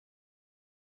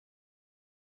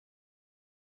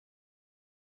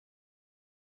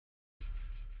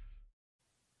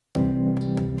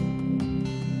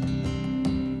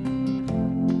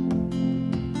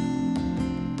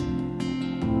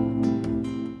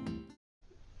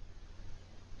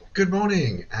Good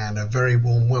morning and a very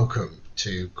warm welcome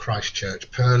to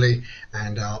Christchurch Purley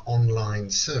and our online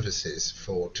services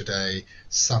for today,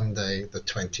 Sunday the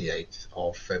 28th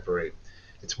of February.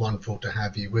 It's wonderful to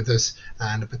have you with us,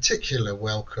 and a particular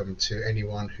welcome to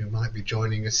anyone who might be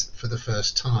joining us for the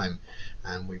first time,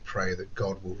 and we pray that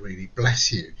God will really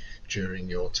bless you during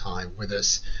your time with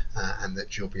us and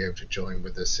that you'll be able to join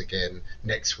with us again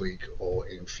next week or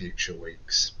in future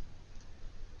weeks.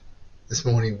 This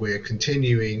morning we're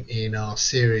continuing in our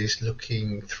series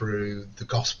looking through the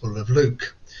Gospel of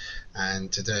Luke, and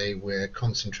today we're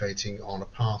concentrating on a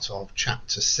part of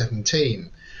chapter 17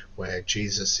 where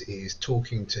Jesus is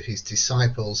talking to his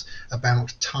disciples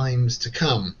about times to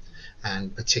come,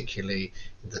 and particularly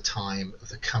the time of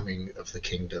the coming of the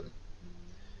kingdom.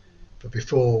 But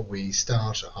before we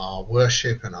start our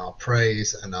worship and our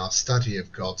praise and our study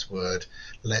of God's word,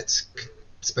 let's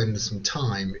spend some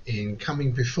time in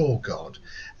coming before God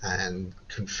and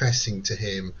confessing to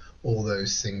him all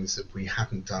those things that we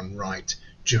haven't done right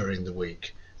during the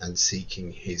week and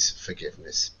seeking his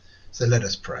forgiveness. So let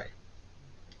us pray.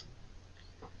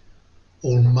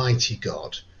 Almighty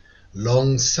God,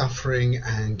 long-suffering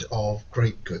and of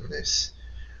great goodness,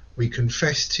 we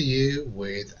confess to you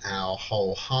with our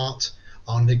whole heart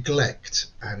our neglect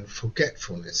and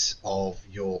forgetfulness of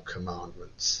your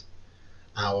commandments,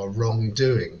 our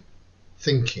wrongdoing,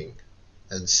 thinking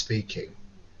and speaking,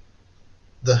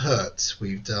 the hurts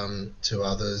we've done to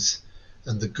others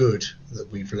and the good that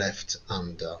we've left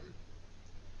undone.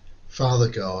 Father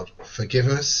God, forgive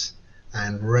us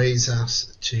and raise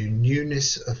us to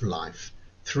newness of life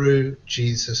through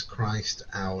Jesus Christ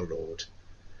our Lord.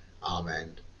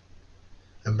 Amen.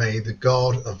 And may the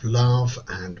God of love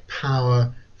and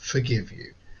power forgive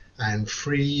you and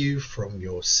free you from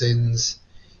your sins,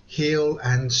 heal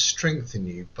and strengthen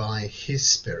you by his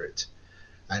Spirit,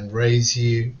 and raise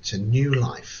you to new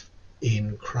life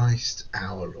in Christ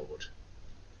our Lord.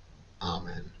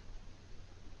 Amen.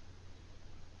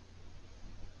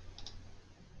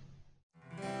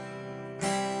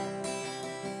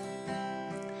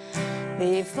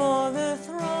 Before the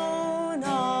throne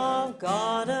of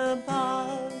God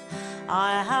above,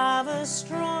 I have a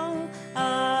strong,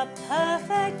 a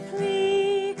perfect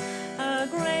plea, a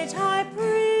great high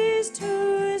priest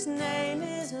whose name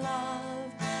is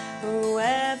love,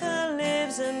 whoever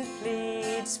lives and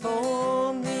pleads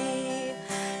for me.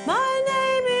 My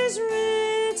name is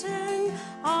written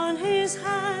on his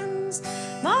hands,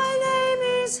 my name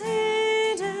is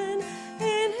hidden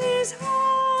in his heart.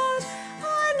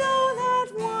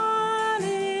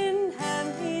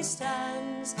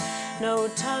 No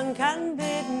tongue can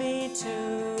bid me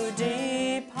to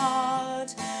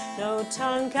depart. No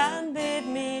tongue can bid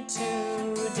me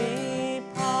to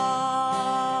depart.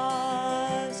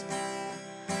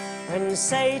 When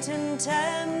Satan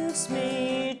tempts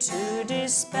me to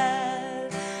despair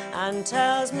and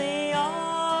tells me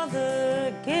of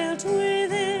the guilt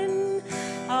within,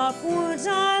 upwards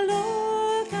I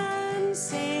look and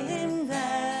see him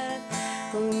there,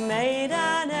 who made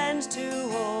an end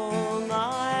to all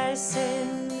my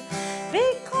sin.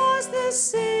 Because the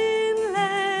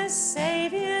sinless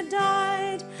Saviour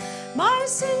died, my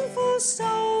sinful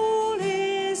soul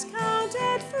is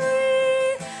counted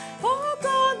free. For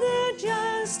God the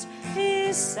just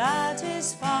is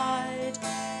satisfied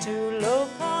to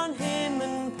look on him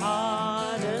and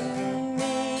pardon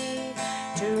me,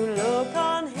 to look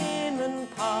on him and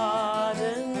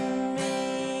pardon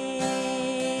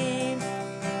me.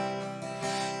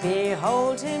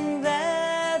 Behold him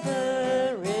there,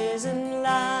 the risen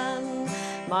Lamb,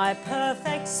 my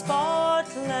perfect,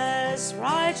 spotless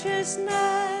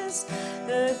righteousness,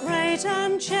 the great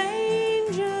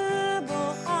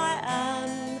unchangeable I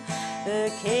am,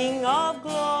 the King of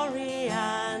glory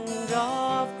and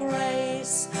of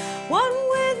grace. One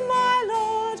with my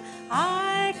Lord,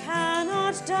 I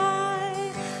cannot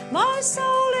die. My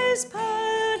soul is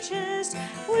purchased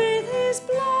with his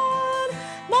blood.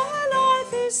 My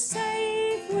life is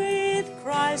safe with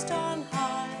Christ on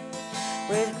high,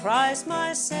 with Christ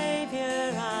my Saviour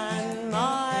and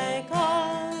my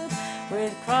God,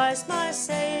 with Christ my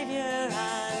Saviour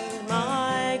and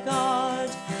my God.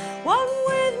 One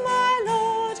with my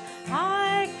Lord,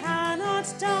 I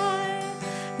cannot die.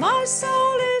 My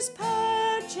soul is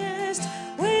purchased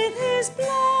with his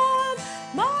blood.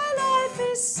 My life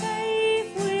is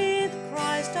safe with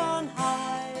Christ on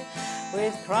high,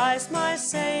 with Christ my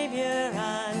Saviour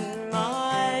and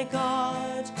my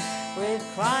God, with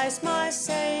Christ my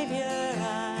Saviour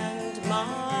and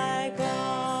my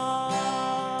God.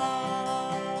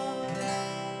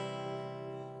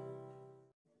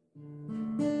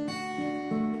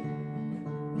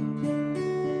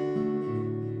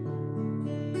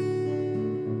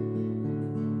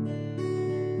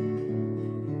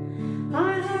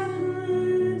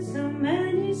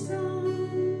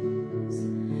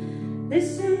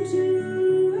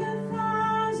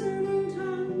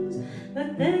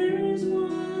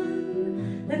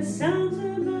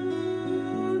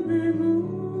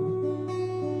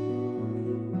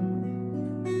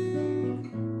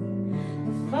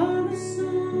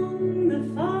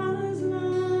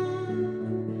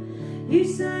 You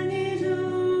sang it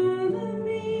over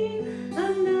me,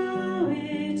 and now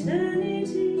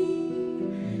eternity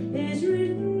is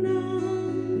written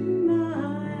on my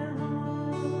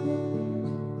heart.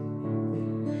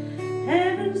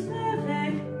 Heaven's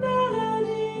perfect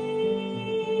melody,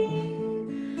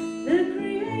 the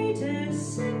Creator's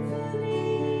symphony,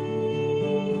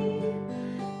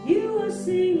 you are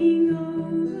singing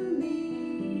over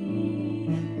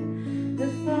me, the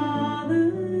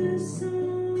Father's song.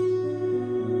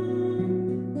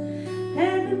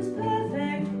 Heaven's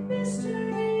perfect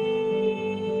mystery,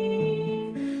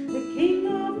 the King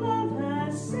of love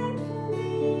has sent for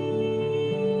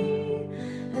me,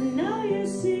 and now you're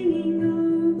singing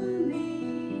over me,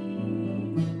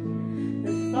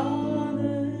 the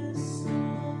Father's song.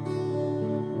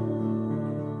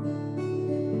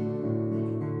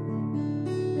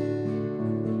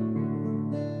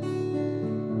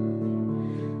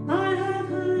 I have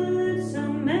heard so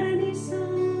many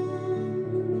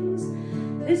songs,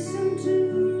 listened to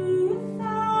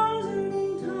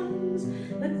 1,000 tongues,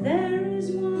 but there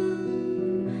is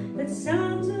one that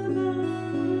sounds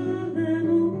above them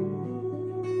all.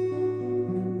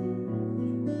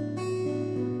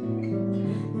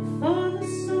 The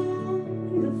Father's song,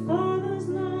 the Father's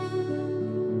love,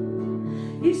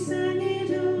 you sang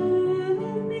it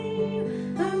over me,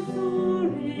 and for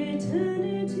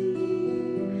eternity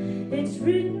it's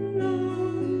written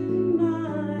on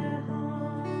my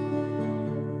heart.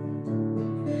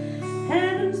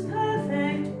 Heaven's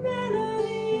perfect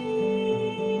melody,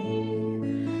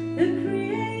 the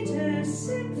Creator's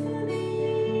symphony,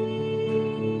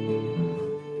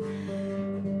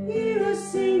 you are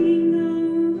singing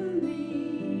over me,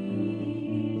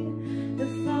 the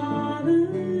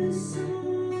Father's song.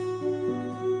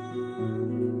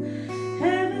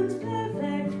 Heaven's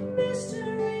perfect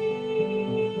mystery,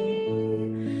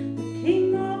 the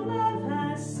King of love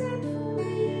has sent for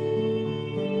me,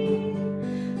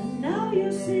 and now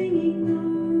you're singing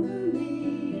over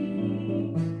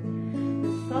me,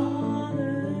 the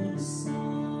Father's song.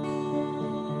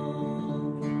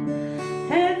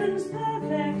 Heaven's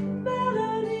perfect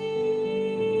melody,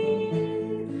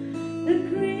 the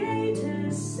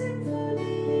Creator's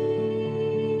symphony,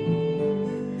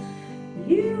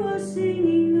 you are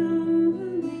singing over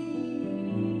me,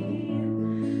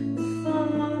 the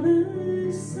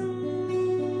Father's song.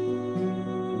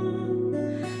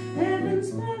 Heaven's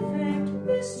perfect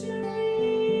mystery,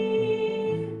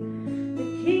 the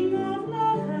King of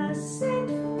love has sent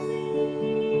for me,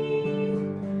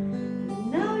 and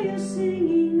now you're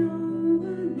singing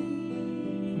over me,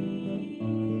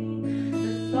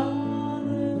 the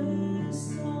Father's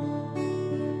song.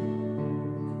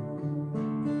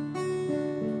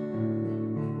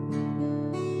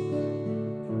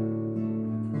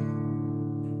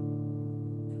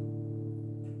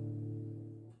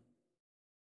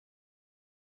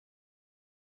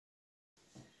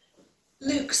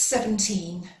 Luke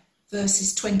 17,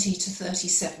 verses 20 to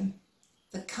 37,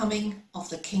 the coming of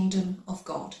the kingdom of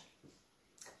God.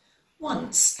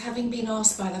 Once, having been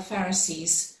asked by the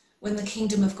Pharisees when the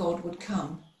kingdom of God would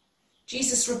come,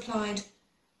 Jesus replied,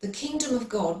 "The kingdom of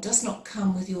God does not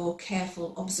come with your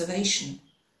careful observation,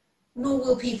 nor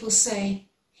will people say,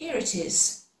 'Here it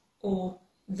is,' or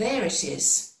 'There it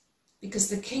is,' because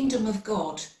the kingdom of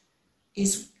God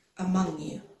is among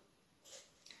you."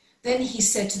 Then he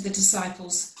said to the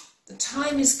disciples, "The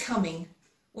time is coming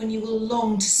when you will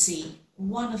long to see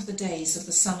one of the days of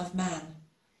the Son of Man,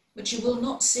 but you will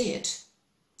not see it.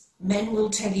 Men will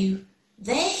tell you,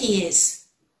 'There he is,'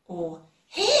 or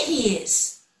 'Here he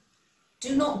is.'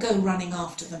 Do not go running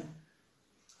after them,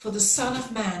 for the Son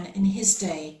of Man in his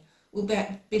day will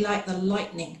be like the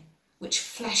lightning which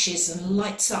flashes and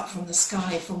lights up from the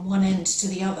sky from one end to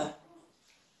the other.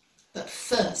 But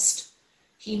first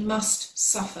he must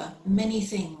suffer many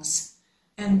things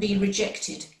and be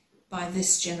rejected by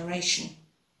this generation.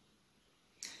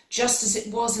 Just as it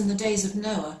was in the days of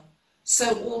Noah,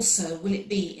 so also will it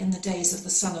be in the days of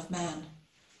the Son of Man.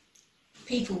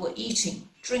 People were eating,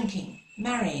 drinking,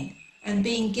 marrying, and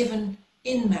being given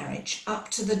in marriage up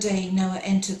to the day Noah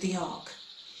entered the ark.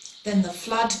 Then the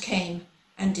flood came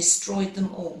and destroyed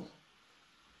them all.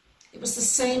 It was the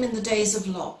same in the days of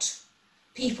Lot.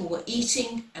 People were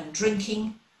eating and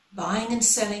drinking, buying and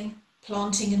selling,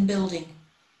 planting and building.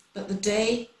 But the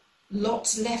day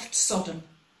Lot left Sodom,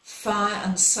 fire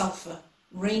and sulphur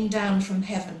rained down from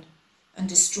heaven and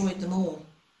destroyed them all.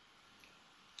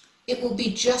 It will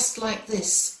be just like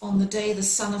this on the day the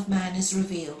Son of Man is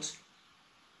revealed.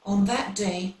 On that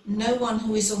day, no one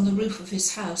who is on the roof of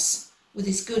his house with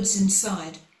his goods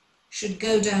inside should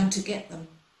go down to get them.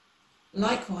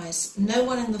 Likewise, no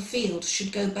one in the field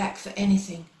should go back for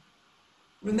anything.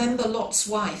 Remember Lot's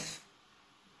wife.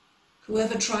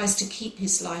 Whoever tries to keep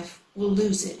his life will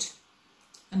lose it,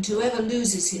 and whoever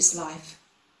loses his life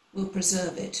will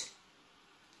preserve it.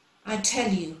 I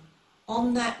tell you,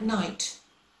 on that night,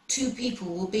 2 people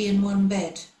will be in one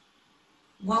bed.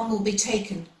 One will be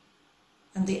taken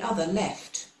and the other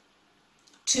left.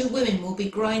 2 women will be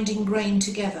grinding grain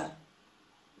together.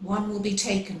 One will be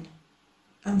taken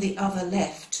and the other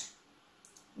left.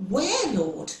 Where,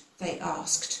 Lord? They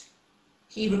asked.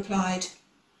 He replied,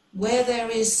 where there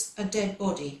is a dead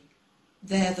body,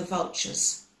 there the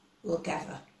vultures will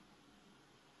gather.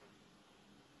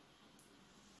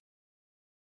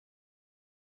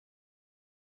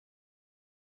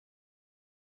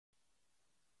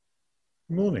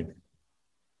 Good morning.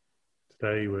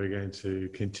 Today we're going to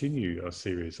continue our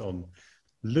series on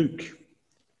Luke.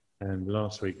 And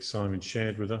last week Simon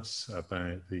shared with us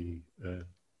about the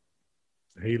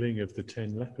healing of the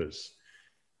 10 lepers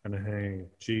and how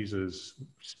Jesus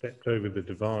stepped over the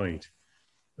divide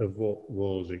of what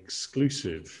was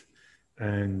exclusive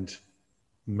and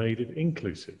made it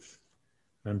inclusive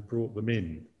and brought them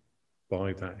in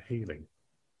by that healing.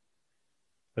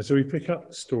 And so we pick up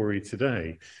the story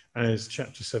today as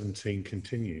chapter 17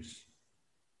 continues.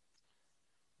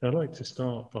 I'd like to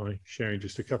start by sharing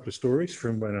just a couple of stories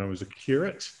from when I was a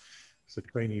curate, as a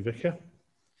trainee vicar.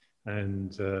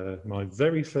 And my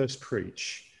very first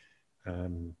preach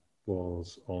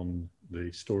was on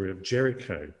the story of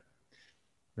Jericho.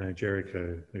 Now,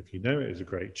 Jericho, if you know it, is a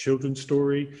great children's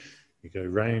story. You go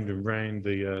round and round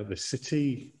the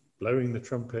city, blowing the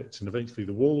trumpets, and eventually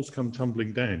the walls come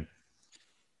tumbling down.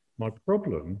 My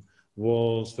problem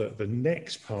was that the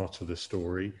next part of the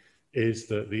story is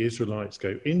that the Israelites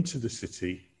go into the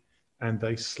city and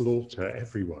they slaughter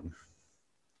everyone.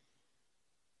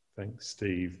 Thanks,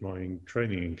 Steve, my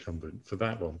training incumbent, for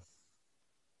that one.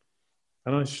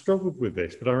 And I struggled with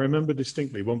this, but I remember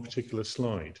distinctly one particular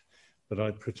slide that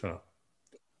I'd put up.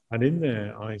 And in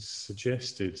there, I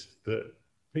suggested that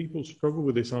people struggle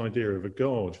with this idea of a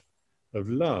God of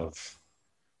love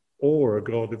or a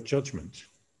God of judgment.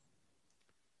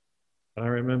 And I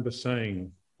remember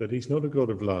saying that he's not a God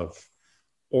of love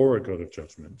or a God of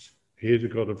judgment. He is a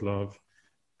God of love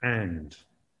and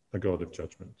a God of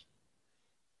judgment.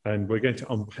 And we're going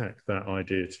to unpack that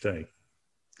idea today.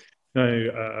 Now,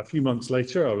 a few months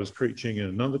later, I was preaching in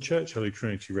another church, Holy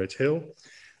Trinity Red Hill,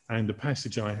 and the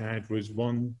passage I had was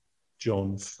 1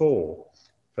 John 4,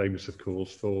 famous, of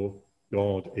course, for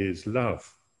God is love.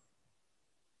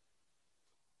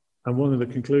 And one of the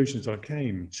conclusions I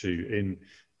came to in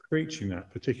preaching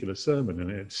that particular sermon,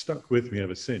 and it stuck with me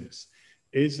ever since,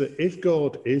 is that if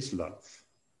God is love,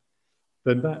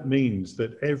 then that means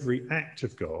that every act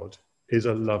of God is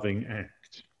a loving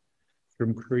act.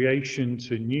 From creation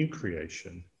to new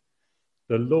creation,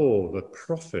 the law, the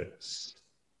prophets,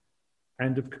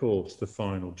 and of course the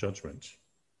final judgment.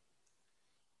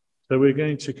 So we're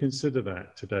going to consider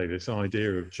that today, this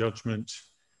idea of judgment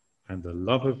and the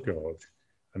love of God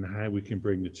and how we can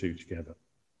bring the two together.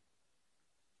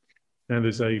 Now,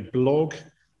 there's a blog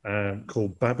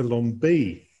called Babylon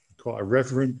Bee, quite a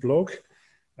reverent blog,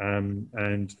 and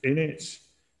in it,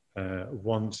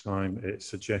 one time it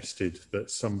suggested that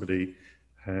somebody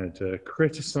had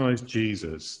criticised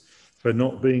Jesus for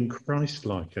not being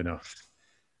Christ-like enough.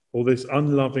 All this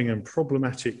unloving and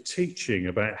problematic teaching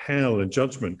about hell and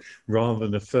judgment rather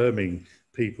than affirming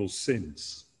people's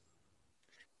sins.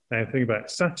 Now, the thing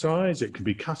about satire is it can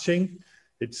be cutting.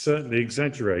 It's certainly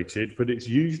exaggerated, but it's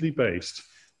usually based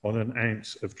on an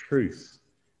ounce of truth.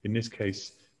 In this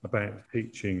case, about the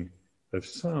teaching of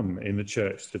some in the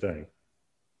church today.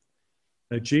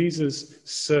 Now, Jesus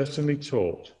certainly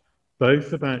taught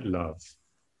both about love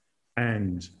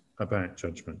and about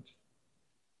judgment.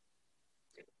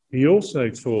 He also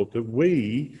taught that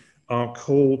we are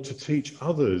called to teach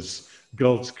others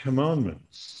God's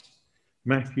commandments.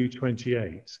 Matthew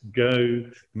 28, go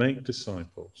make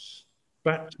disciples,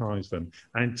 baptize them,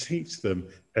 and teach them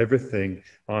everything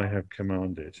I have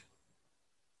commanded.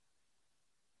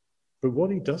 But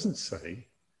what he doesn't say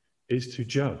is to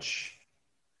judge,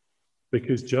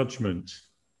 because judgment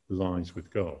lies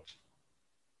with God.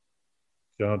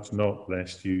 Judge not,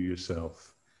 lest you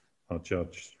yourself are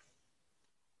judged.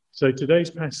 So today's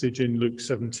passage in Luke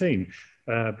 17,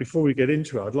 before we get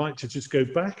into it, I'd like to just go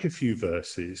back a few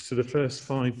verses to the first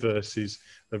 5 verses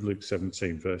of Luke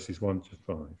 17, verses 1 to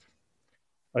 5.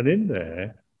 And in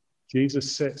there,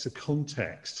 Jesus sets a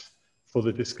context for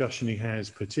the discussion he has,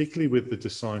 particularly with the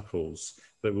disciples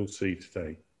that we'll see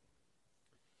today.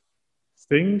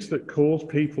 Things that cause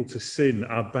people to sin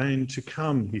are bound to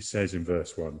come, he says in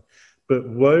verse 1. But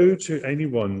woe to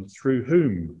anyone through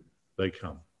whom they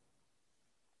come.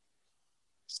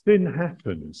 Sin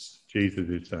happens, Jesus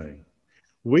is saying.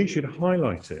 We should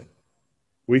highlight it.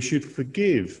 We should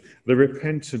forgive the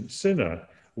repentant sinner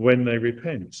when they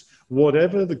repent,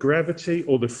 whatever the gravity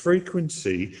or the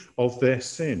frequency of their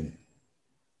sin.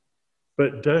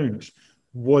 But don't,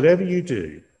 whatever you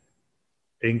do,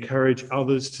 encourage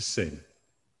others to sin.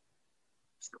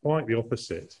 It's quite the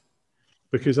opposite,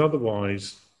 because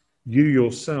otherwise you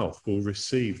yourself will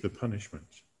receive the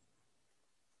punishment.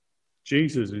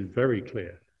 Jesus is very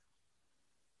clear.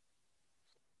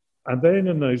 And then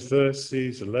in those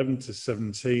verses 11 to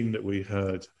 17 that we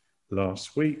heard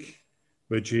last week,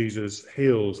 where Jesus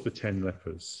heals the 10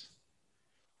 lepers,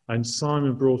 and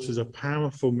Simon brought us a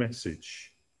powerful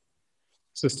message.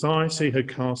 Society had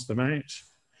cast them out,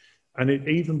 and it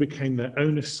even became their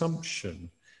own assumption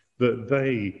that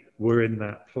they were in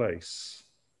that place.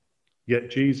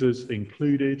 Yet Jesus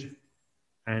included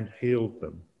and healed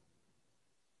them.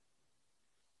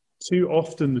 Too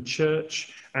often the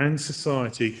church and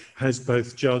society has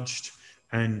both judged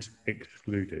and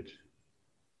excluded.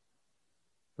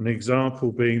 An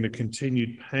example being the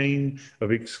continued pain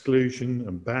of exclusion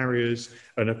and barriers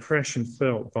and oppression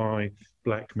felt by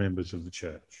black members of the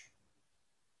church.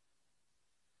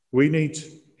 We need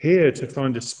here to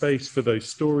find a space for those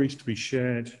stories to be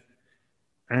shared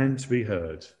and to be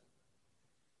heard.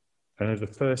 And as a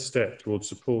first step towards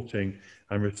supporting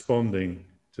and responding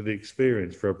to the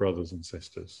experience for our brothers and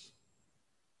sisters,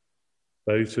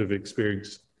 those who have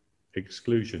experienced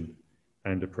exclusion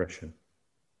and oppression.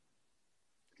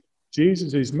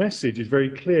 Jesus' message is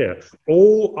very clear.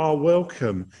 All are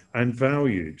welcome and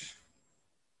valued.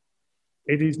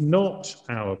 It is not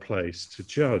our place to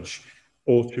judge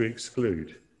or to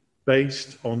exclude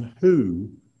based on who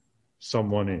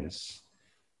someone is,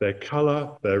 their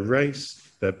colour, their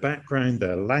race, their background,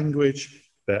 their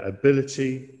language, their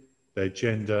ability, their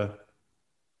gender.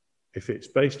 If it's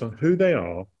based on who they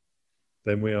are,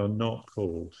 then we are not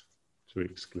called to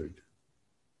exclude.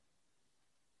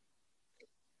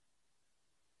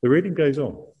 The reading goes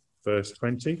on, verse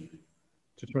 20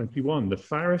 to 21. The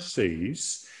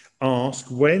Pharisees ask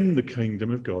when the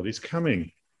kingdom of God is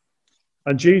coming.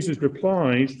 And Jesus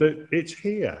replies that it's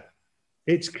here,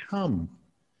 it's come,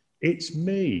 it's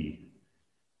me,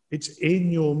 it's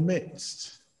in your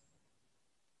midst.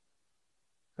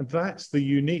 And that's the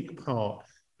unique part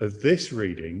of this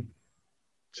reading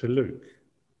to Luke.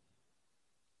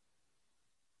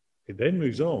 It then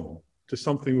moves on to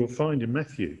something we'll find in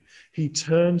Matthew. He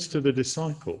turns to the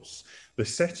disciples. The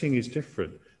setting is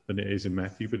different than it is in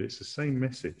Matthew, but it's the same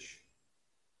message.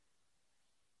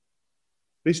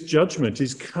 This judgment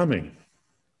is coming.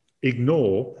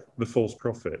 Ignore the false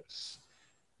prophets.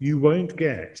 You won't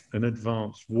get an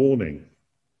advance warning,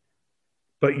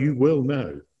 but you will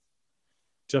know.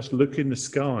 Just look in the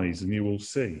skies and you will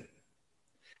see.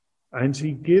 And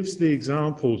he gives the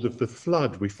examples of the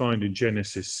flood we find in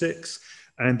Genesis 6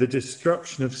 and the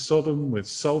destruction of Sodom with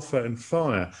sulfur and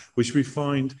fire, which we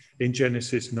find in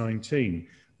Genesis 19.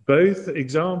 Both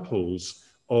examples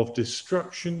of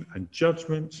destruction and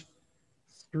judgment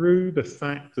through the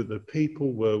fact that the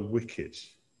people were wicked.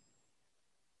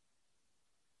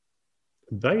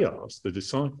 They asked the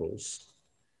disciples,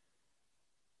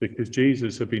 because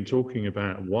Jesus had been talking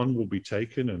about one will be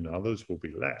taken and others will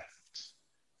be left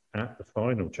at the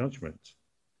final judgment.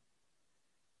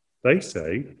 They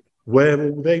say, where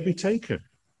will they be taken?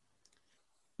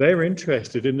 They're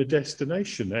interested in the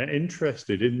destination. They're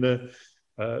interested in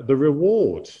the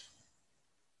reward.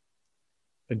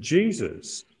 And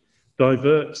Jesus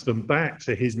diverts them back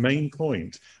to his main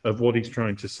point of what he's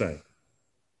trying to say.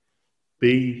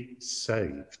 Be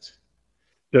saved.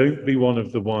 Don't be one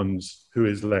of the ones who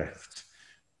is left.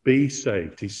 Be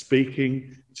saved. He's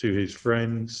speaking to his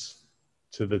friends,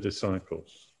 to the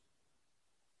disciples.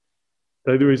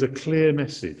 So there is a clear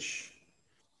message.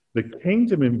 The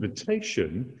kingdom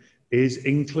invitation is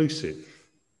inclusive.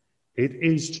 It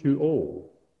is to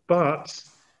all. But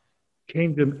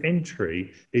kingdom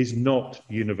entry is not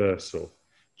universal.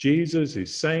 Jesus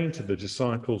is saying to the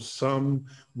disciples, some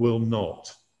will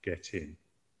not get in.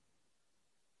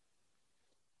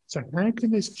 So how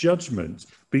can this judgment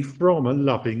be from a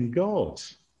loving God?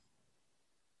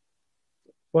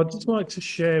 Well, I'd just like to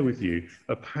share with you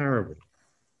a parable.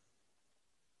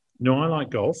 I like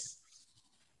golf,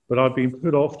 but I've been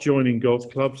put off joining golf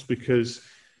clubs because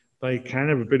they can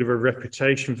have a bit of a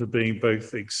reputation for being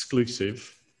both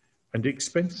exclusive and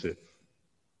expensive.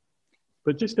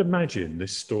 But just imagine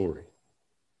this story.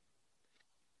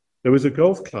 There was a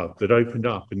golf club that opened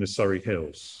up in the Surrey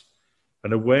Hills,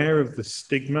 and aware of the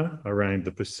stigma around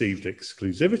the perceived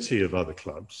exclusivity of other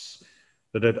clubs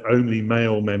that had only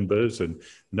male members and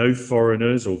no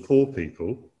foreigners or poor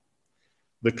people,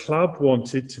 the club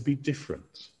wanted to be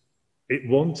different. It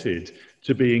wanted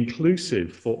to be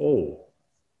inclusive for all.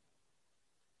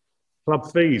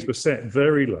 Club fees were set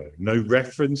very low. No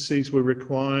references were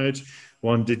required.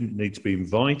 One didn't need to be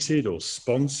invited or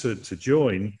sponsored to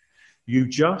join. You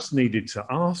just needed to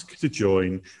ask to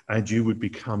join and you would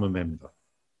become a member.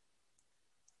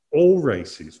 All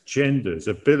races, genders,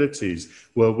 abilities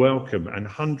were welcome, and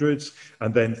hundreds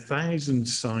and then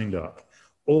thousands signed up.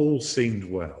 All seemed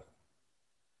well.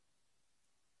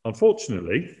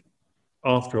 Unfortunately,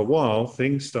 after a while,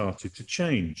 things started to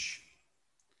change.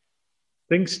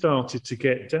 Things started to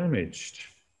get damaged.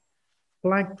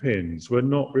 Flag pins were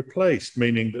not replaced,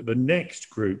 meaning that the next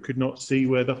group could not see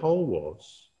where the hole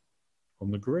was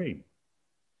on the green.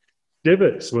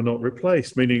 Divots were not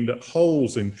replaced, meaning that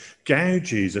holes and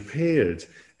gouges appeared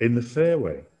in the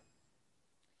fairway.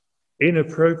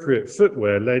 Inappropriate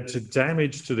footwear led to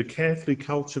damage to the carefully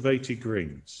cultivated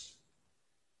greens.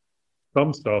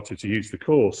 Some started to use the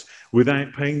course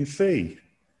without paying the fee,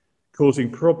 causing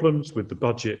problems with the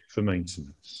budget for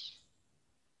maintenance.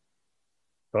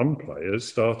 Some players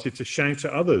started to shout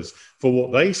at others for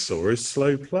what they saw as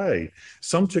slow play.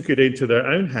 Some took it into their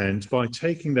own hands by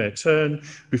taking their turn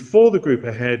before the group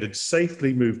ahead had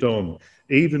safely moved on,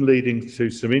 even leading to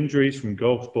some injuries from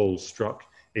golf balls struck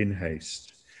in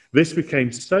haste. This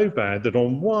became so bad that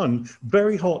on one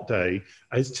very hot day,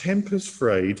 as tempers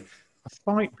frayed, a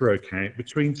fight broke out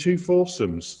between two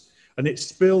foursomes, and it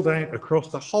spilled out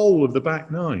across the whole of the back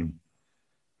nine,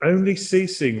 only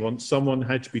ceasing once someone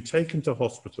had to be taken to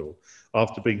hospital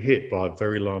after being hit by a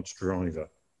very large driver.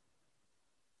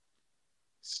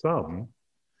 Some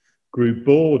grew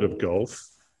bored of golf,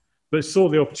 but saw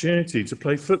the opportunity to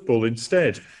play football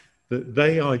instead, that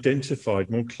they identified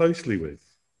more closely with.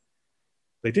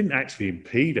 They didn't actually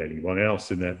impede anyone else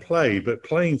in their play, but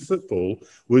playing football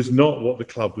was not what the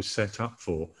club was set up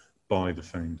for by the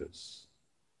founders.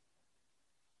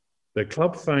 The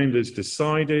club founders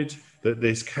decided that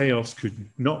this chaos could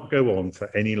not go on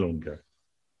for any longer.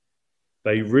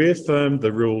 They reaffirmed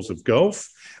the rules of golf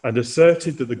and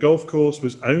asserted that the golf course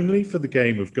was only for the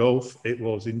game of golf it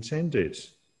was intended.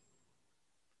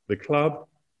 The club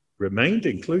remained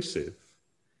inclusive.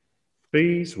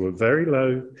 Fees were very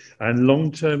low and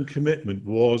long-term commitment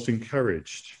was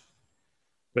encouraged,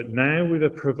 but now with a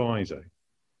proviso.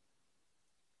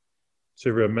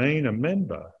 To remain a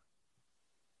member,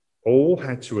 all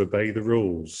had to obey the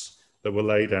rules that were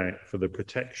laid out for the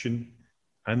protection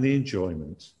and the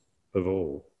enjoyment of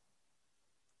all.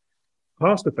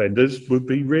 Past offenders would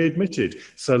be readmitted,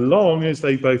 so long as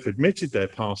they both admitted their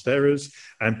past errors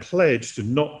and pledged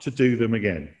not to do them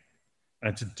again,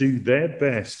 and to do their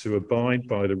best to abide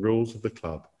by the rules of the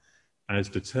club as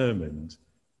determined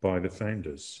by the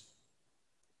founders.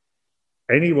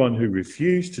 Anyone who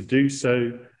refused to do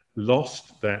so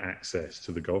lost their access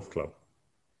to the golf club.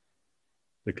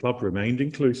 The club remained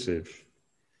inclusive.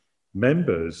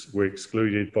 Members were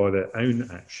excluded by their own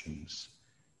actions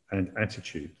and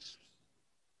attitudes.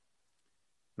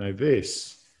 Now,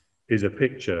 this is a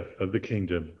picture of the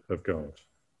kingdom of God.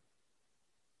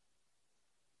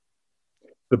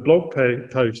 The blog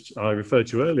post I referred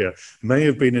to earlier may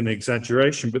have been an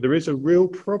exaggeration, but there is a real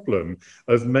problem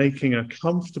of making a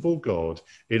comfortable God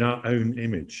in our own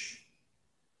image.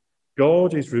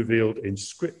 God is revealed in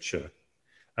Scripture,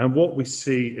 and what we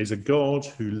see is a God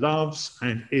who loves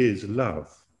and is love.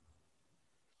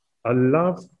 A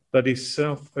love that is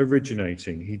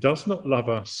self-originating. He does not love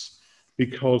us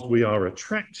because we are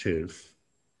attractive,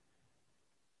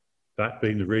 that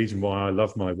being the reason why I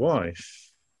love my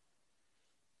wife,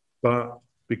 but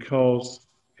because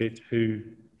it's who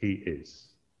he is.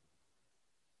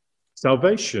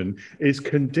 Salvation is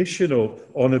conditional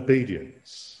on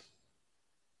obedience.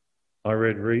 I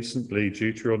read recently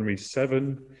Deuteronomy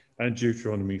 7 and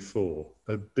Deuteronomy 4.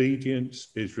 Obedience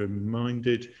is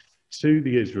reminded to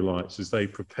the Israelites as they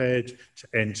prepared to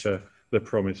enter the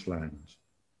promised land.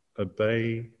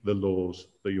 Obey the laws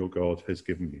that your God has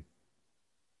given you.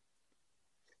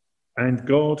 And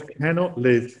God cannot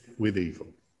live with evil.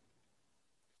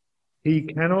 He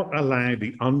cannot allow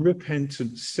the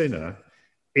unrepentant sinner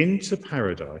into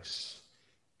paradise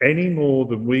any more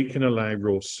than we can allow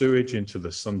raw sewage into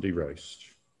the Sunday roast.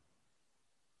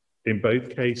 In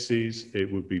both cases,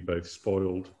 it would be both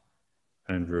spoiled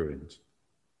and ruined.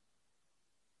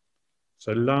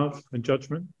 So love and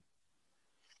judgment?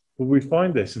 Well, we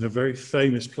find this in a very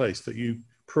famous place that you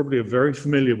probably are very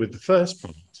familiar with the first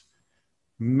part,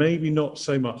 maybe not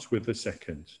so much with the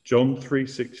second. John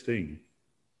 3:16.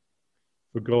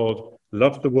 For God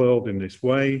loved the world in this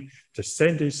way, to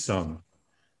send his Son,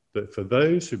 that for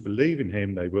those who believe in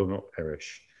him, they will not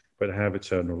perish, but have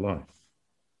eternal life.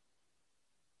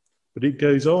 But it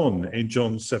goes on in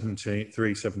John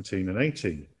 3:17 and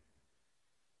 18.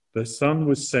 The Son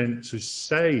was sent to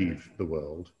save the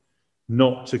world,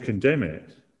 not to condemn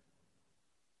it.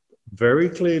 Very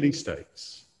clearly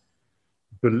states,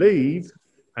 believe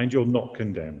and you're not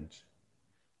condemned.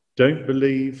 Don't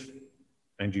believe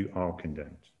and you are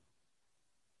condemned.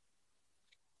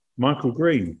 Michael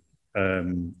Green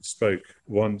spoke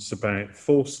once about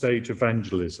four-stage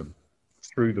evangelism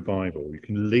through the Bible. You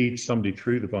can lead somebody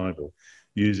through the Bible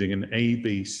using an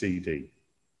ABCD.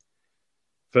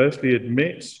 Firstly,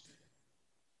 admit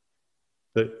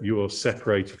that you are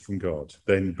separated from God.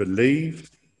 Then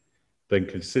believe, then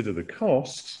consider the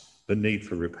cost, the need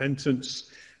for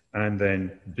repentance, and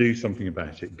then do something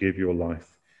about it. Give your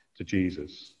life to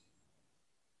Jesus.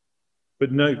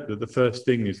 But note that the first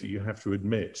thing is that you have to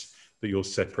admit that you're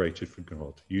separated from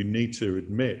God. You need to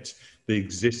admit the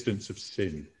existence of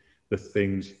sin, the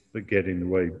things that get in the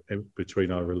way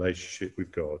between our relationship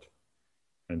with God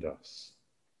and us.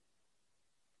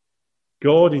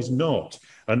 God is not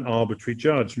an arbitrary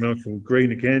judge. Michael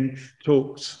Green again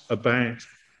talks about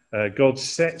God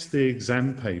sets the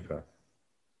exam paper.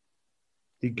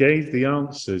 He gave the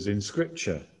answers in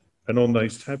Scripture and on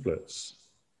those tablets.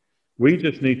 We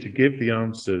just need to give the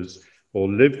answers or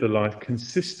live the life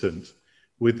consistent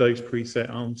with those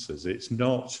preset answers. It's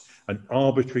not an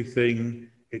arbitrary thing.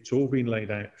 It's all been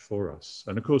laid out for us.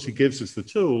 And of course, he gives us the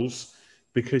tools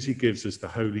because he gives us the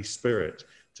Holy Spirit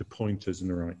to point us in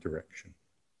the right direction.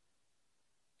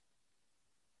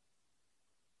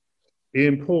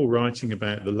 Ian Paul, writing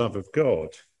about the love of God,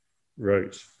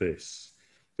 wrote this: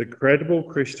 the credible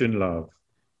Christian love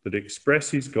that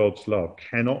expresses God's love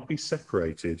cannot be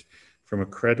separated from a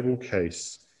credible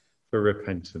case for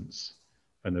repentance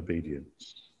and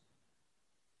obedience.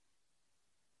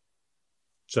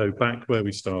 So back where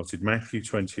we started, Matthew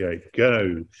 28,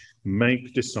 go,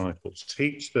 make disciples,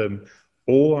 teach them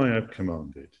all I have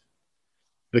commanded.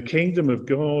 The kingdom of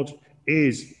God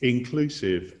is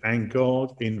inclusive and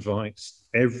God invites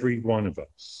every one of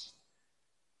us.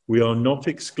 We are not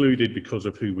excluded because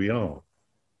of who we are,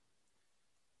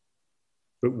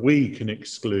 but we can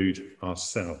exclude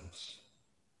ourselves.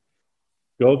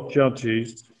 God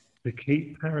judges to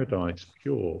keep paradise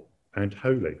pure and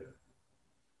holy.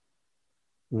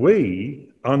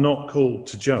 We are not called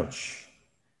to judge,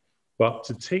 but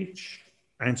to teach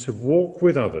and to walk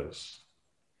with others.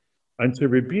 And to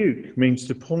rebuke means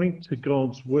to point to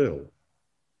God's will.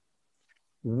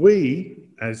 We,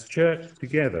 as church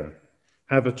together,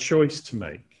 have a choice to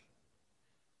make,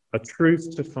 a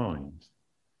truth to find,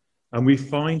 and we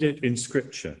find it in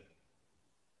Scripture.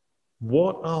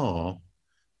 What are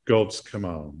God's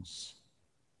commands?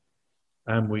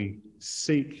 And we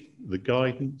seek the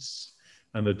guidance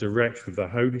and the direction of the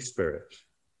Holy Spirit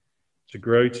to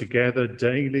grow together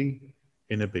daily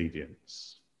in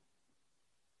obedience,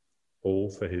 all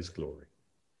for his glory.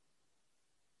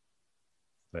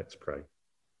 Let's pray.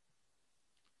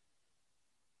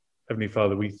 Heavenly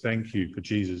Father, we thank you for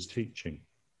Jesus' teaching.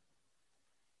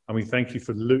 And we thank you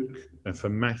for Luke and for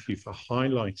Matthew for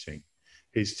highlighting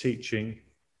his teaching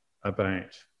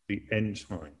about the end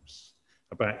times,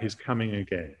 about his coming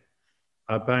again,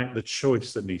 about the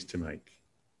choice that needs to make.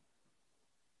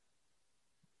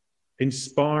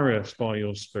 Inspire us by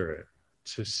your Spirit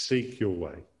to seek your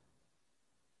way.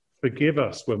 Forgive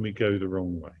us when we go the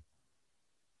wrong way.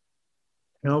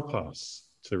 Help us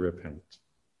to repent.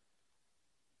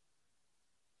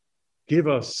 Give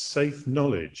us safe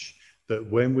knowledge that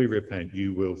when we repent,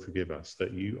 you will forgive us,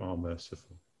 that you are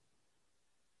merciful.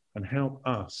 And help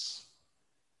us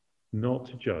not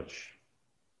to judge,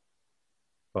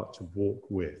 but to walk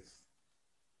with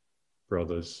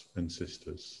brothers and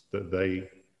sisters, that they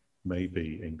may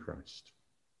be in Christ.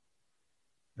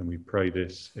 And we pray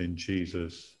this in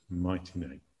Jesus' mighty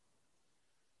name.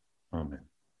 Amen.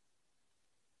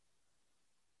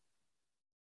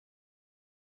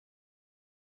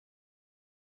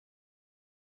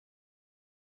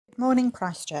 Good morning,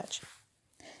 Christchurch.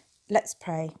 Let's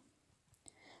pray.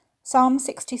 Psalm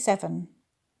 67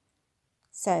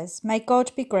 says, "May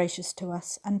God be gracious to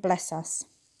us and bless us,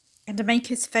 and make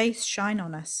his face shine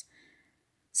on us,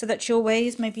 so that your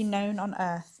ways may be known on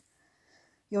earth,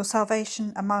 your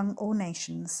salvation among all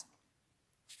nations.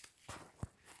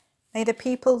 May the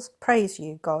peoples praise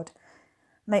you, God.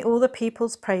 May all the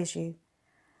peoples praise you.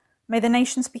 May the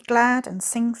nations be glad and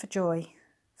sing for joy,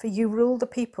 for you rule the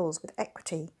peoples with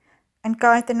equity and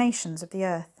guide the nations of the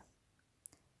earth.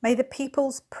 May the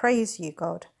peoples praise you,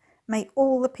 God. May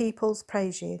all the peoples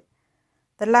praise you.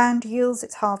 The land yields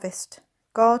its harvest.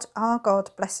 God, our God,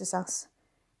 blesses us.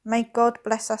 May God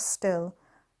bless us still,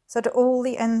 so that all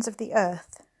the ends of the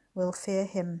earth will fear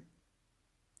him.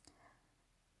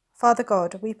 Father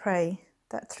God, we pray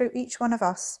that through each one of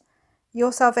us,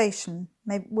 your salvation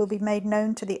will be made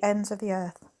known to the ends of the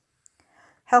earth.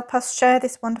 Help us share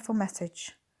this wonderful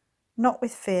message, not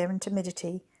with fear and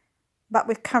timidity, but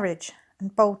with courage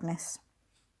and boldness.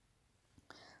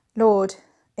 Lord,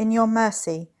 in your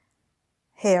mercy,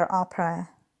 hear our prayer.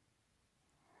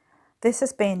 This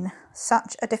has been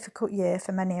such a difficult year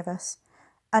for many of us,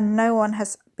 and no one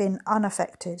has been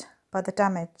unaffected by the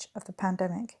damage of the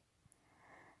pandemic.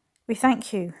 We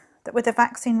thank you that with the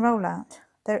vaccine rollout,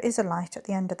 there is a light at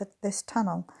the end of this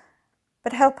tunnel,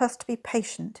 but help us to be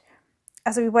patient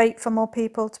as we wait for more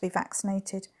people to be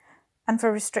vaccinated and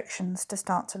for restrictions to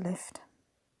start to lift.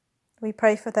 We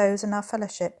pray for those in our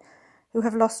fellowship who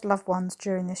have lost loved ones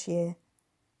during this year,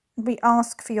 and we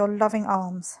ask for your loving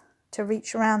arms to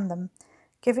reach around them,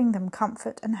 giving them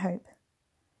comfort and hope.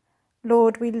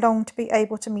 Lord, we long to be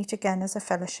able to meet again as a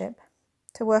fellowship,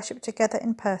 to worship together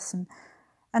in person,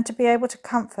 and to be able to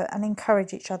comfort and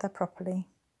encourage each other properly.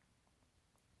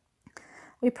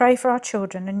 We pray for our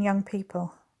children and young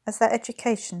people, as their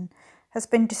education has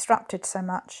been disrupted so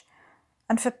much,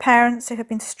 and for parents who have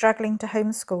been struggling to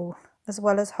homeschool as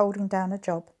well as holding down a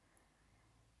job.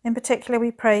 In particular,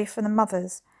 we pray for the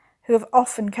mothers who have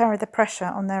often carried the pressure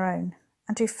on their own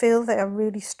and who feel they are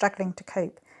really struggling to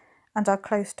cope and are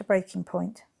close to breaking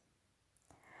point.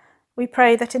 We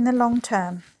pray that in the long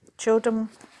term, children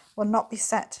will not be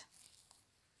set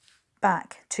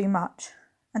back too much,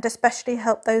 and especially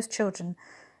help those children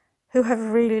who have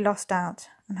really lost out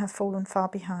and have fallen far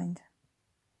behind.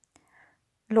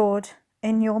 Lord,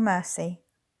 in your mercy,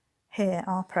 hear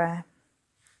our prayer.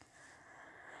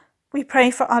 We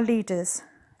pray for our leaders,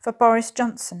 for Boris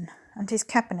Johnson and his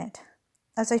cabinet,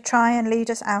 as they try and lead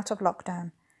us out of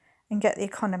lockdown and get the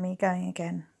economy going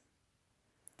again.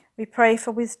 We pray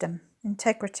for wisdom,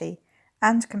 integrity,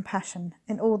 and compassion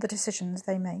in all the decisions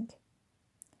they make.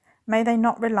 May they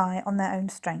not rely on their own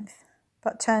strength,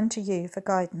 but turn to you for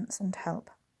guidance and help.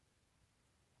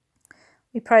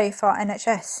 We pray for our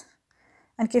NHS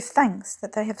and give thanks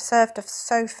that they have served us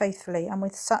so faithfully and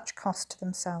with such cost to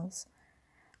themselves.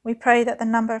 We pray that the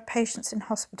number of patients in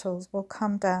hospitals will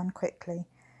come down quickly,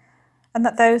 and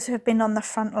that those who have been on the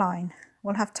front line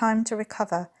will have time to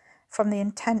recover from the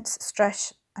intense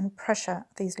stress and pressure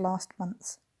of these last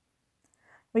months.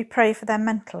 We pray for their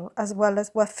mental as well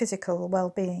as physical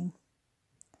well-being.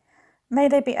 May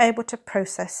they be able to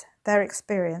process their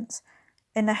experience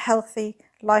in a healthy,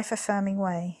 life-affirming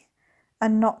way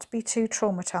and not be too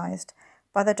traumatised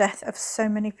by the death of so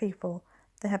many people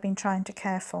they have been trying to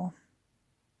care for.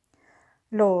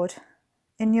 Lord,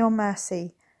 in your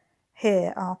mercy,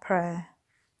 hear our prayer.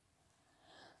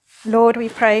 Lord, we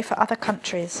pray for other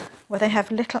countries where they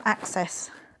have little access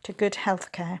to good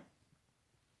health care.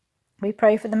 We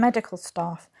pray for the medical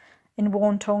staff in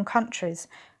war-torn countries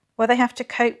where they have to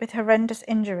cope with horrendous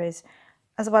injuries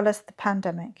as well as the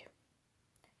pandemic.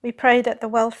 We pray that the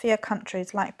wealthier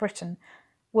countries like Britain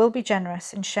will be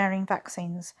generous in sharing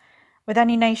vaccines with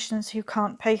any nations who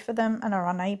can't pay for them and are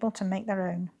unable to make their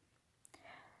own.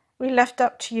 We lift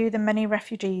up to you the many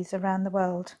refugees around the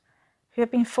world who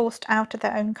have been forced out of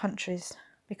their own countries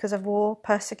because of war,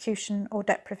 persecution, or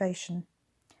deprivation.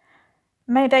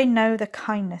 May they know the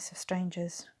kindness of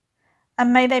strangers,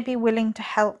 and may they be willing to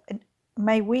help.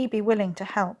 May we be willing to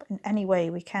help in any way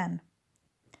we can.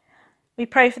 We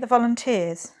pray for the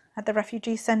volunteers at the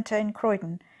refugee centre in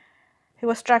Croydon who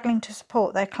are struggling to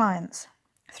support their clients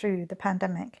through the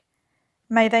pandemic.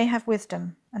 May they have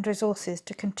wisdom and resources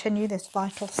to continue this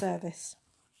vital service.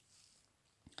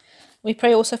 We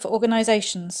pray also for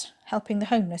organisations helping the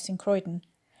homeless in Croydon,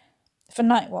 for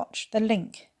Nightwatch, The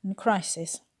Link and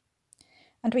Crisis.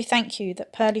 And we thank you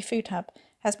that Purley Food Hub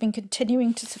has been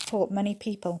continuing to support many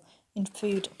people in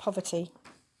food poverty.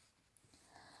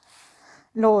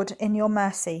 Lord, in your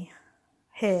mercy,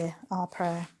 hear our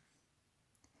prayer.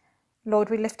 Lord,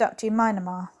 we lift up to you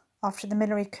Myanmar after the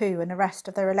military coup and arrest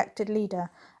of their elected leader,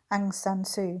 Aung San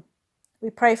Suu Kyi. We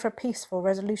pray for a peaceful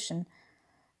resolution,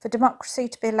 for democracy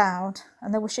to be allowed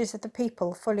and the wishes of the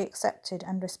people fully accepted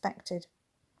and respected.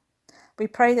 We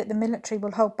pray that the military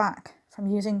will hold back from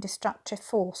using destructive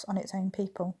force on its own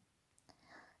people.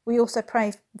 We also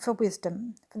pray for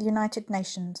wisdom for the United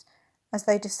Nations as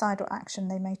they decide what action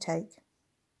they may take.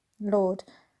 Lord,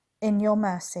 in your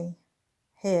mercy,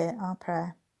 hear our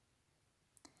prayer.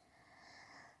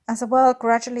 As the world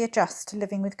gradually adjusts to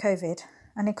living with COVID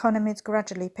and economies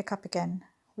gradually pick up again,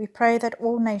 we pray that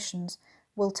all nations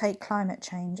will take climate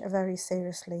change very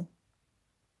seriously.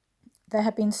 There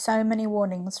have been so many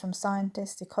warnings from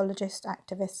scientists, ecologists,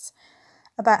 activists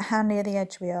about how near the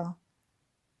edge we are.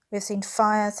 We've seen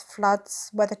fires, floods,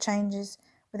 weather changes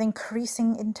with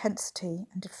increasing intensity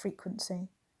and frequency.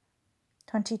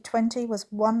 2020 was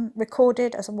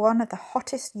recorded as one of the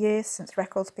hottest years since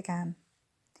records began.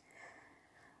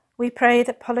 We pray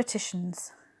that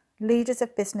politicians, leaders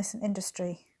of business and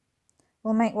industry,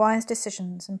 will make wise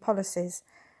decisions and policies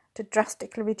to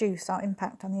drastically reduce our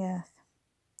impact on the earth.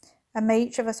 And may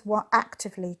each of us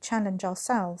actively challenge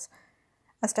ourselves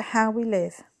as to how we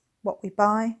live, what we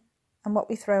buy, and what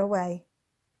we throw away.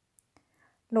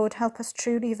 Lord, help us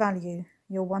truly value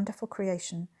your wonderful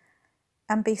creation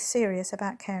and be serious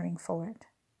about caring for it.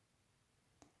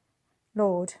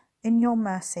 Lord, in your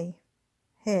mercy,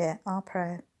 hear our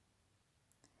prayer.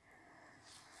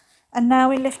 And now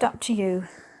we lift up to you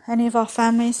any of our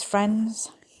families, friends,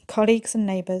 colleagues and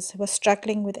neighbours who are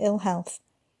struggling with ill health,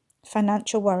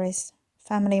 financial worries,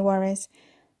 family worries,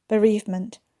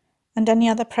 bereavement, and any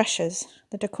other pressures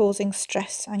that are causing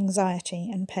stress, anxiety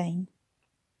and pain.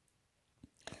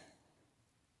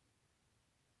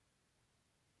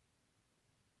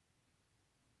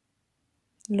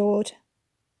 Lord,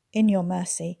 in your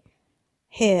mercy,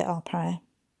 hear our prayer.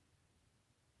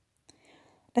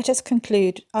 Let us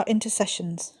conclude our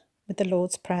intercessions with the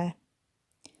Lord's Prayer.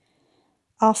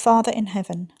 Our Father in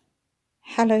heaven,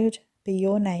 hallowed be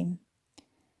your name.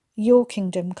 Your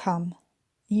kingdom come,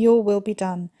 your will be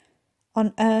done,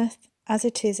 on earth as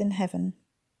it is in heaven.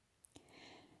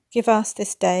 Give us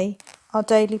this day our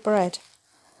daily bread,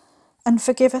 and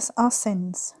forgive us our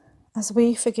sins, as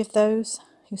we forgive those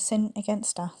who sin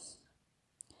against us.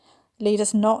 Lead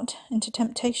us not into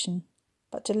temptation,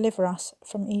 but deliver us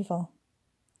from evil.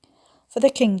 For the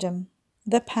kingdom,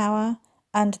 the power,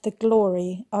 and the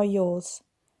glory are yours,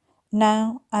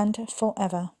 now and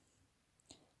forever.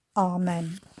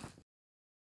 Amen.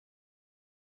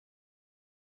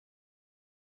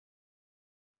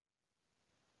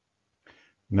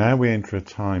 Now we enter a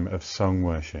time of song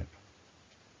worship.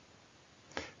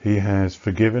 He has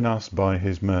forgiven us by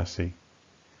his mercy.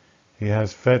 He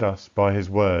has fed us by his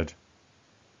word,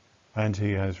 and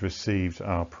he has received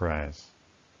our prayers.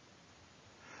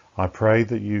 I pray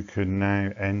that you can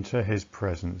now enter his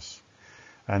presence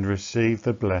and receive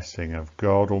the blessing of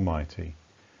God Almighty,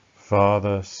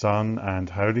 Father, Son, and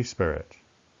Holy Spirit,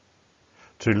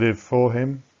 to live for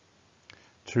him,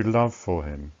 to love for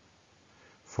him,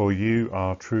 for you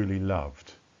are truly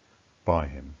loved by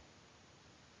him.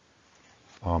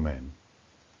 Amen.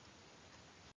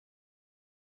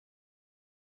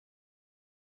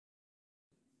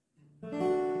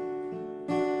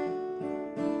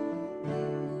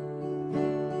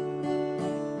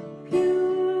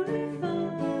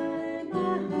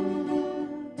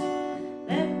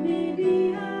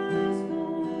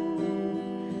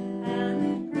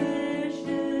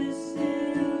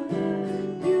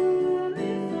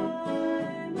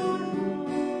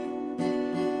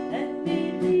 Let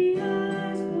me be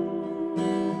as gold.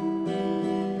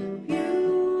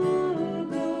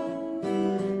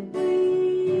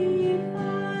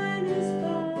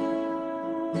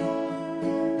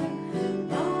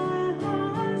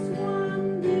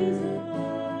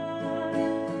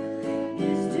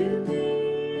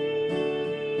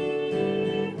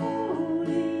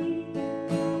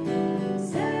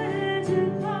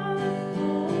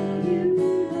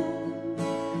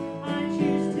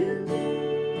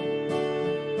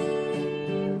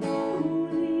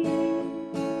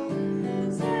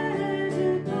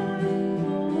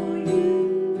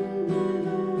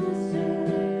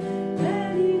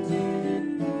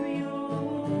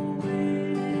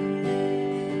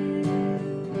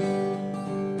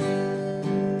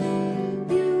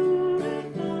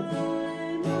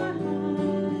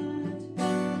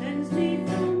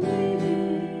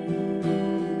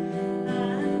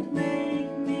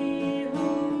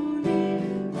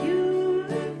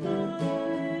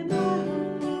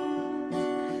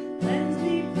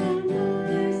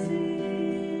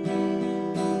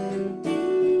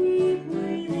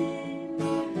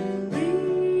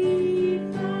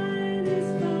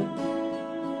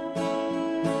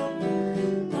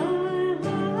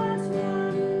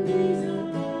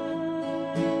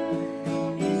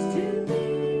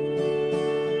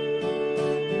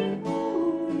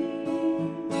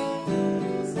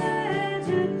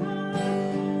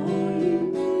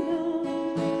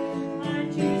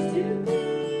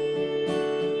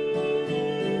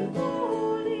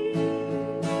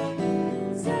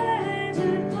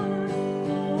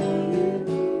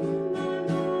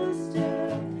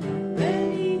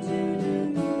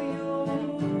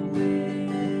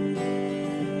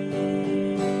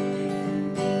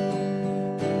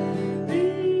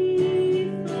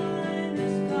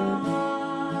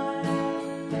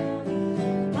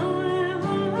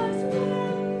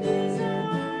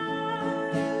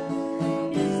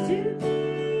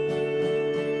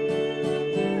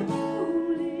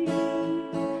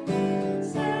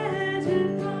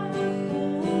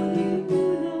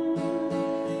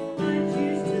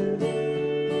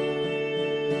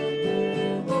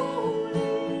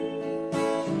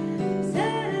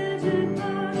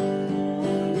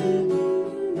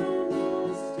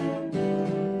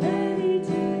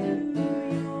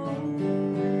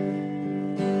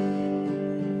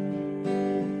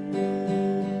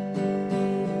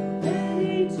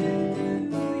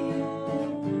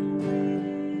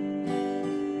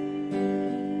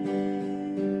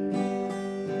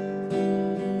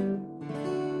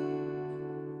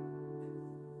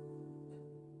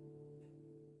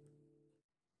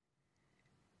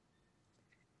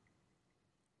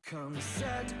 Come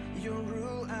set your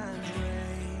rule and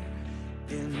reign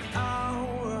in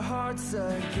our hearts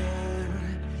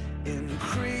again.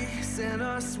 Increase in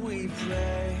us, we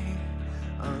pray.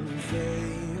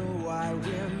 Unveil why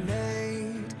we're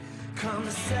made. Come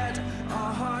set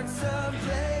our hearts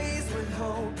ablaze with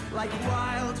hope, like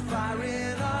wildfire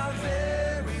in our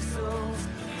very souls.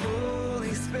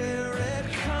 Holy Spirit,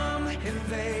 come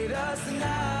invade us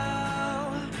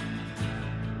now.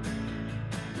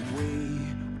 We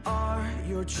are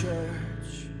your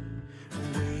church.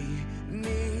 We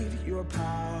need your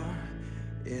power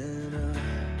in us.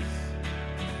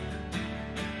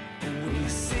 We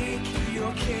seek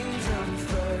your kingdom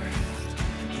first.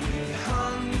 We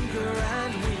hunger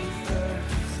and we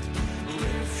thirst.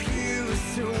 Refuse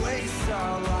to waste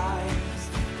our lives,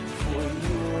 for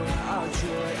you're our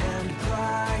joy and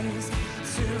prize.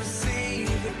 To see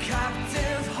the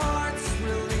captive hearts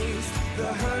released,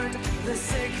 the hurt, the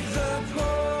sick, the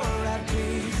poor at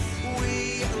peace. We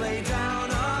lay down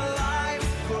our lives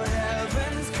for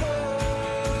heaven's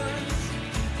cause.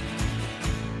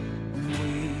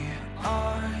 We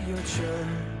are your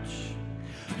church.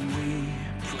 We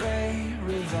pray,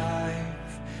 revive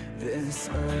this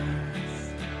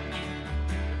earth.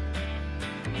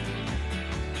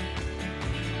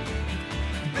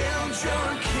 Build your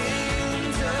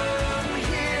kingdom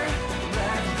here.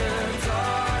 Let the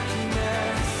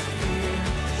darkness fear.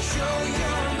 Show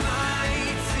your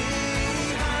mighty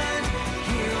hand.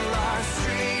 Heal our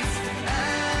streets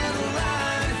and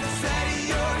land. Set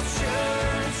your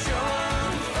church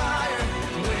on fire.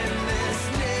 Win this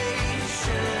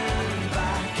nation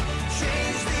back.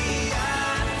 Change the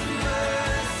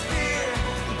atmosphere.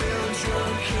 Build your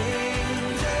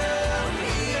kingdom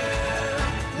here.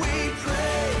 We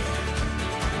pray.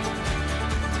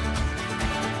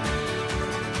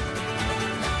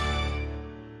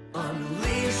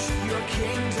 Unleash your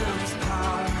kingdom's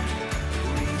power,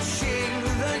 reaching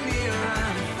the near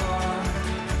and far.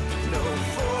 No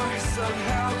force of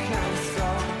hell can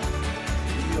stop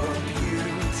your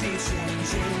beauty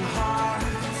changing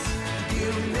hearts. You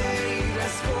made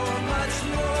us for much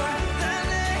more than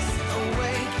this.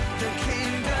 Awake the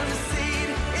kingdom seed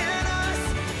in us.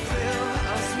 Fill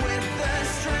us with the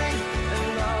strength and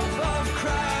love of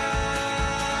Christ.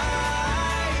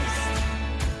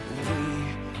 We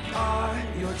are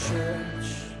your church.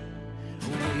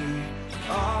 We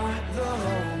are the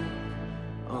home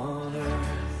on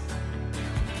earth.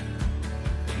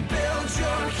 Build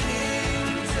your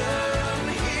kingdom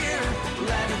here.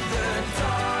 Let the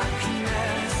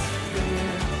darkness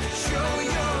fear. Show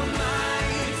your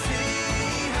mighty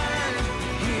hand.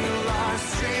 Heal our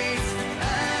streets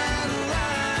and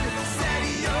land. Set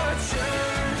your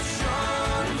church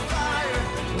on fire.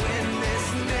 Win this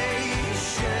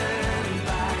nation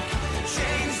back.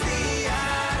 Change the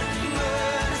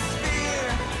atmosphere.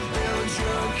 Build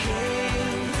your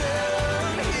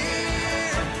kingdom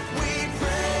here. We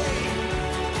pray.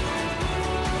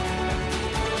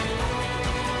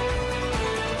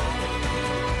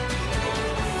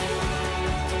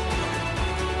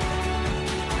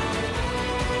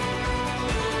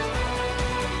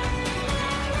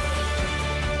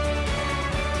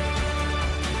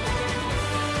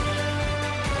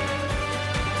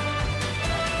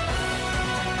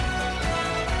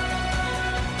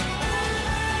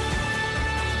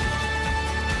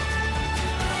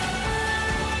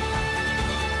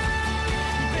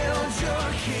 Build your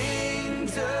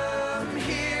kingdom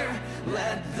here.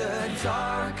 Let the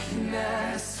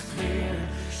darkness fear.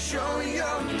 Show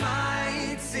your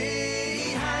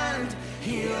mighty hand.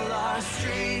 Heal our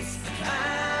streets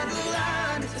and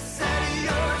land. Set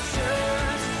your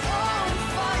church on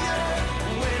fire.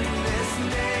 Win this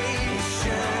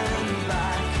nation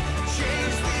back.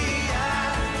 Change the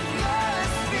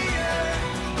atmosphere.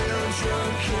 Build your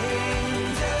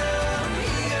kingdom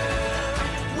here.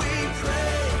 We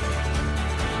pray.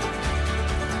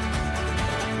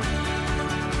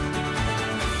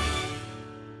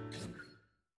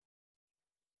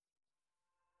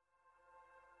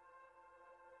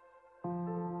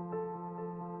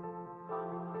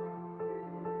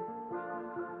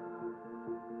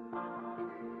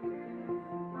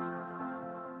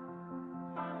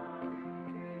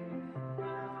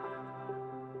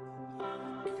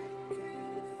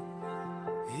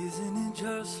 Isn't it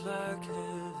just like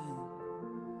heaven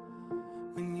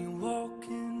when you walk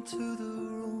into the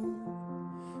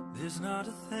room? There's not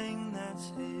a thing that's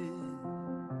hidden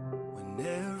when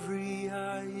every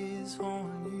eye is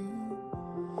on you.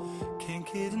 Can't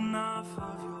get enough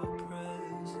of your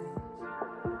presence.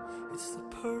 It's the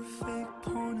perfect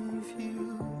point of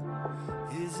view.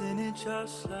 Isn't it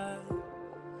just like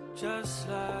just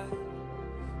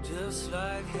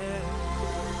like heaven.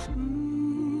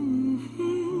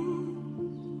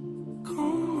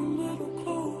 Come a little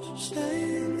closer,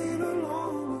 stay a little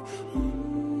longer.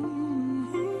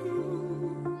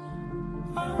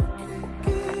 I can't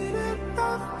get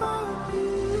enough of you.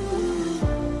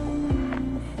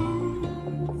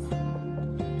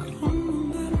 Come a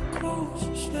little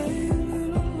closer, stay a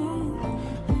little longer.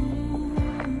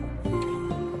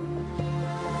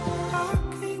 I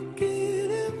can't get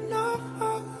enough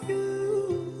of you.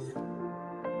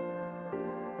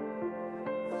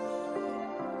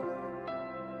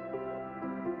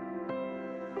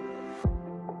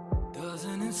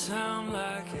 Doesn't it sound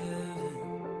like heaven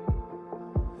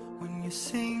when you're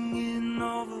singing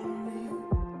over me?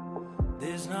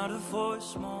 There's not a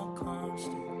voice more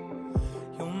constant.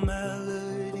 Your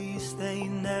melodies, they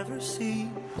never cease.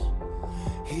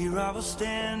 Here I will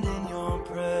stand in your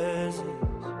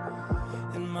presence,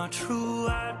 in my true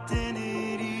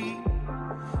identity.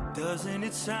 Doesn't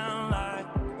it sound like,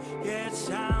 yeah, it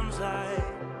sounds like,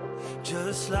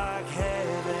 just like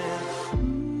heaven.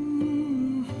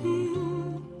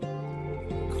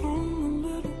 Come a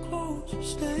little closer,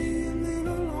 stay a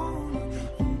little longer.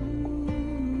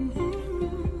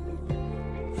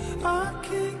 I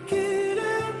can't get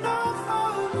enough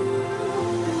of you.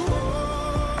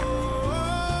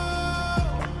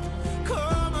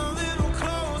 Come a little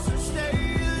closer, stay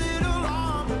a little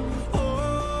longer.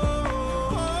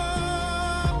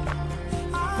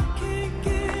 I can't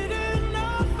get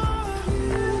enough of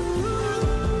you.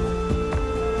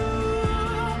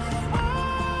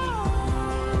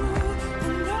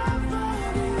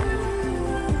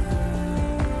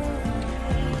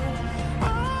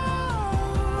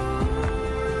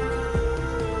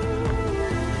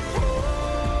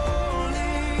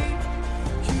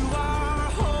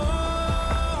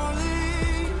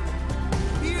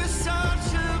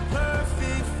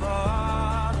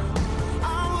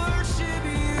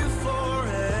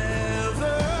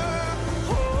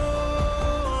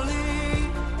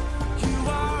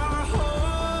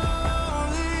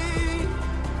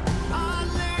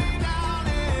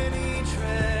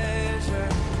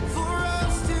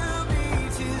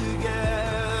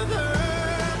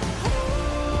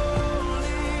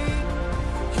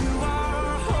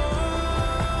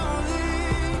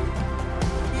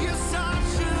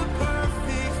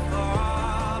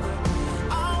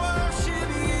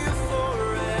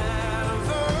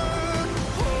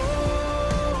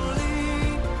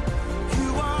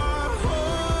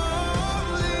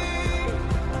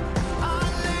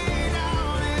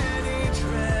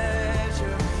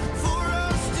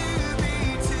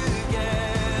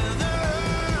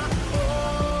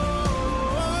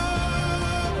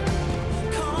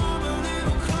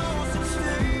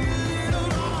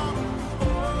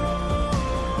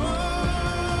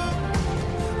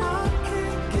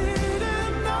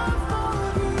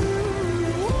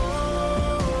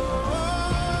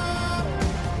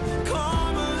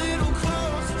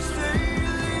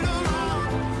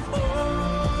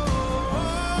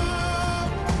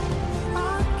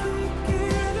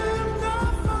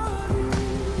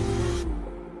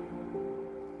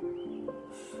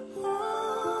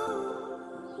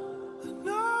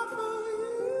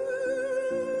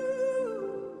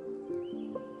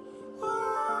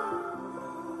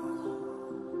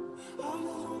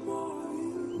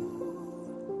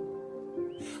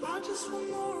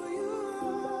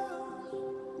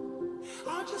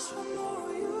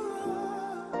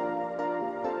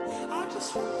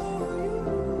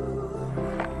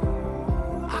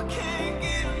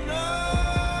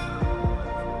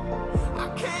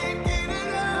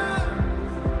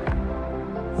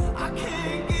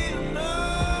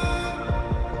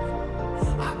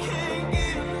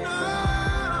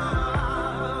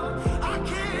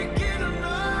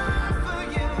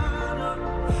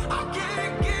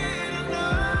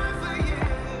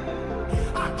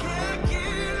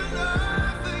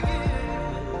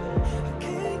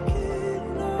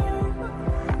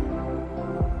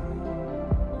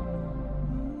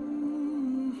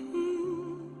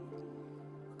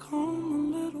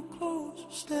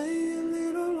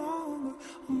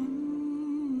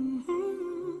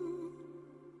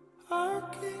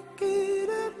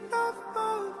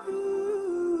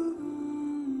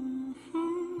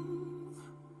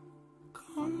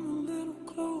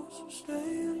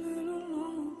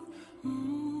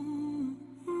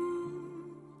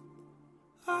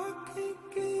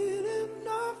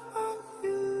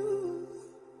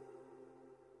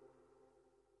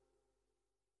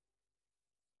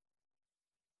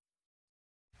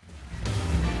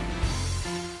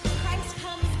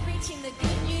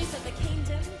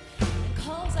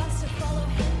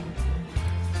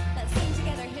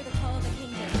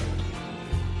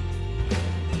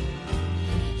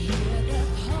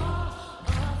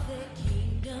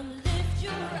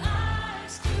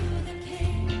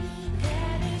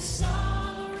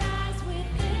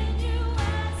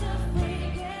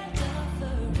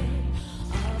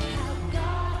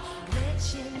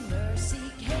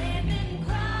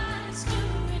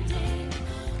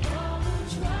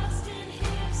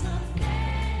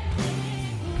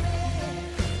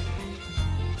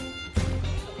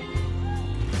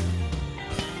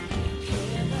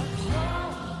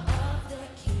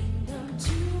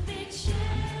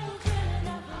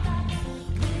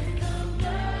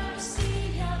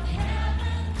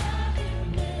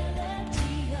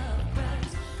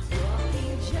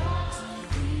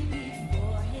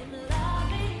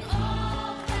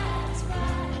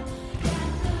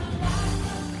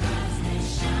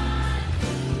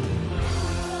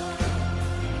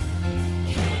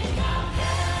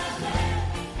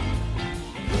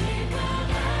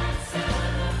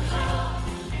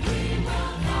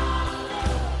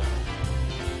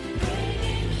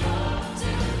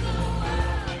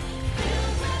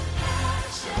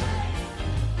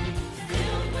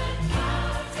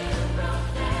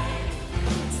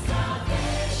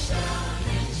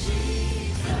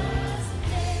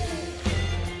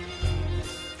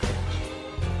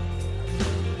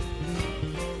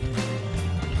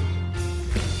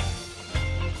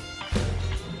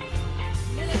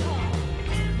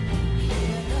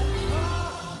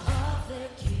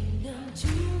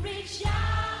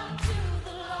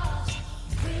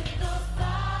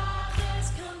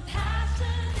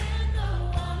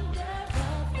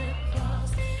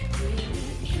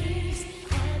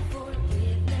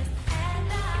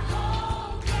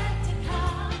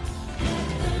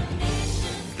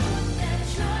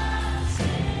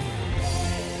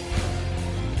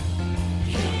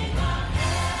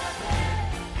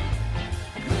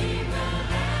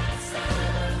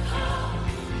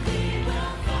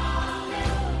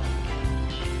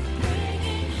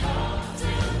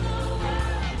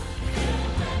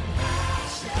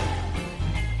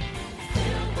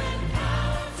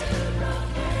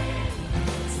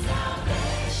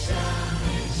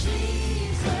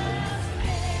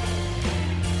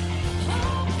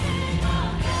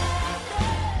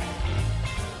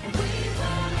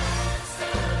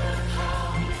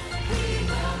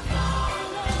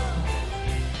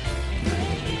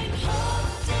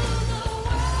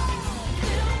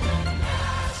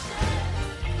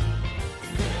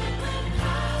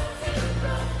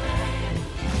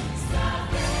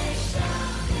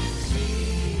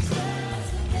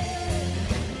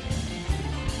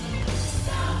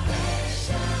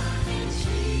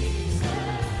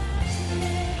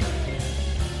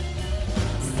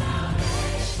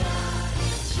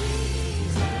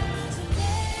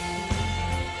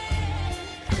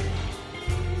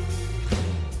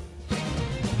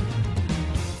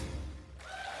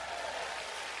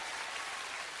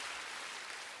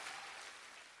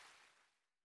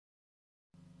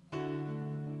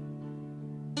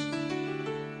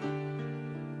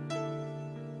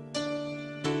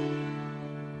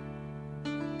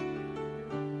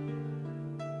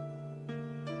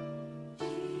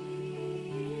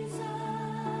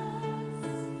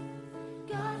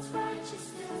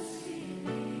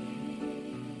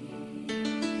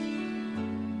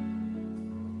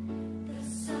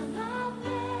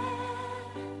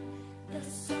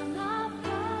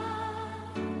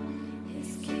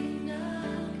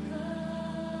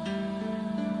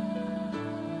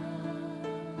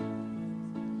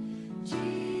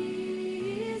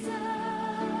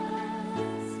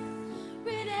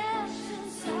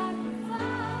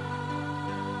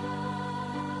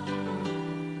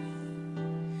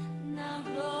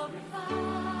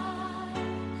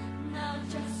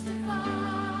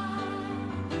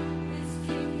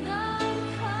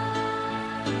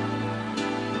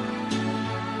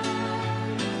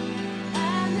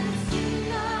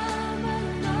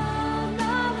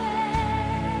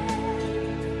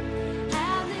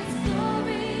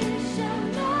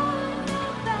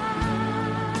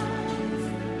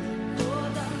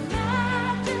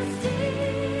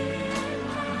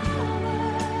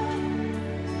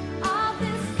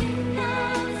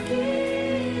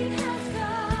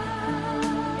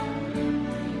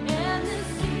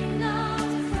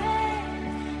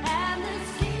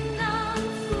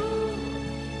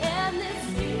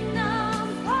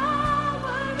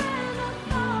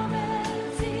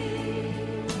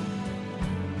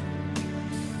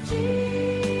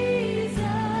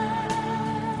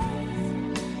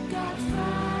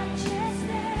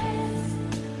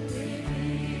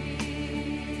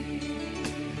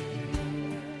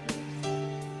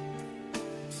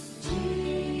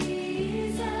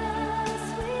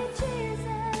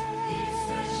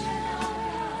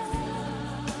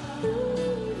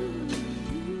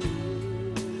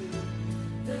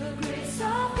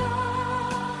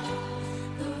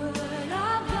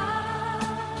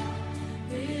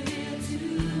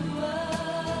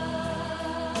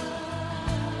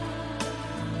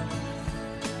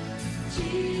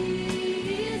 Jesus.